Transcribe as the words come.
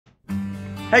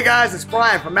Hey guys, it's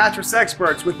Brian from Mattress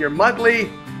Experts with your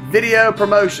monthly video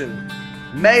promotion.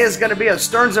 May is going to be a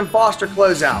Stearns & Foster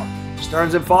closeout.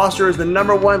 Stearns & Foster is the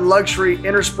 #1 luxury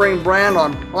innerspring brand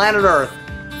on planet Earth,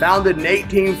 founded in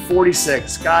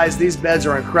 1846. Guys, these beds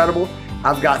are incredible.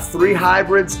 I've got 3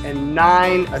 hybrids and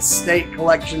 9 estate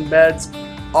collection beds,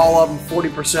 all of them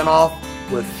 40% off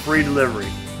with free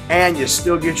delivery. And you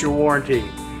still get your warranty.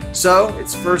 So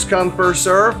it's first come, first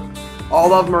serve.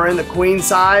 All of them are in the queen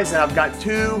size, and I've got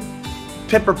 2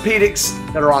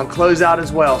 Tempur-Pedics that are on closeout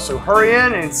as well. So hurry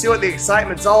in and see what the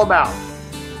excitement's all about.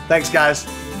 Thanks, guys.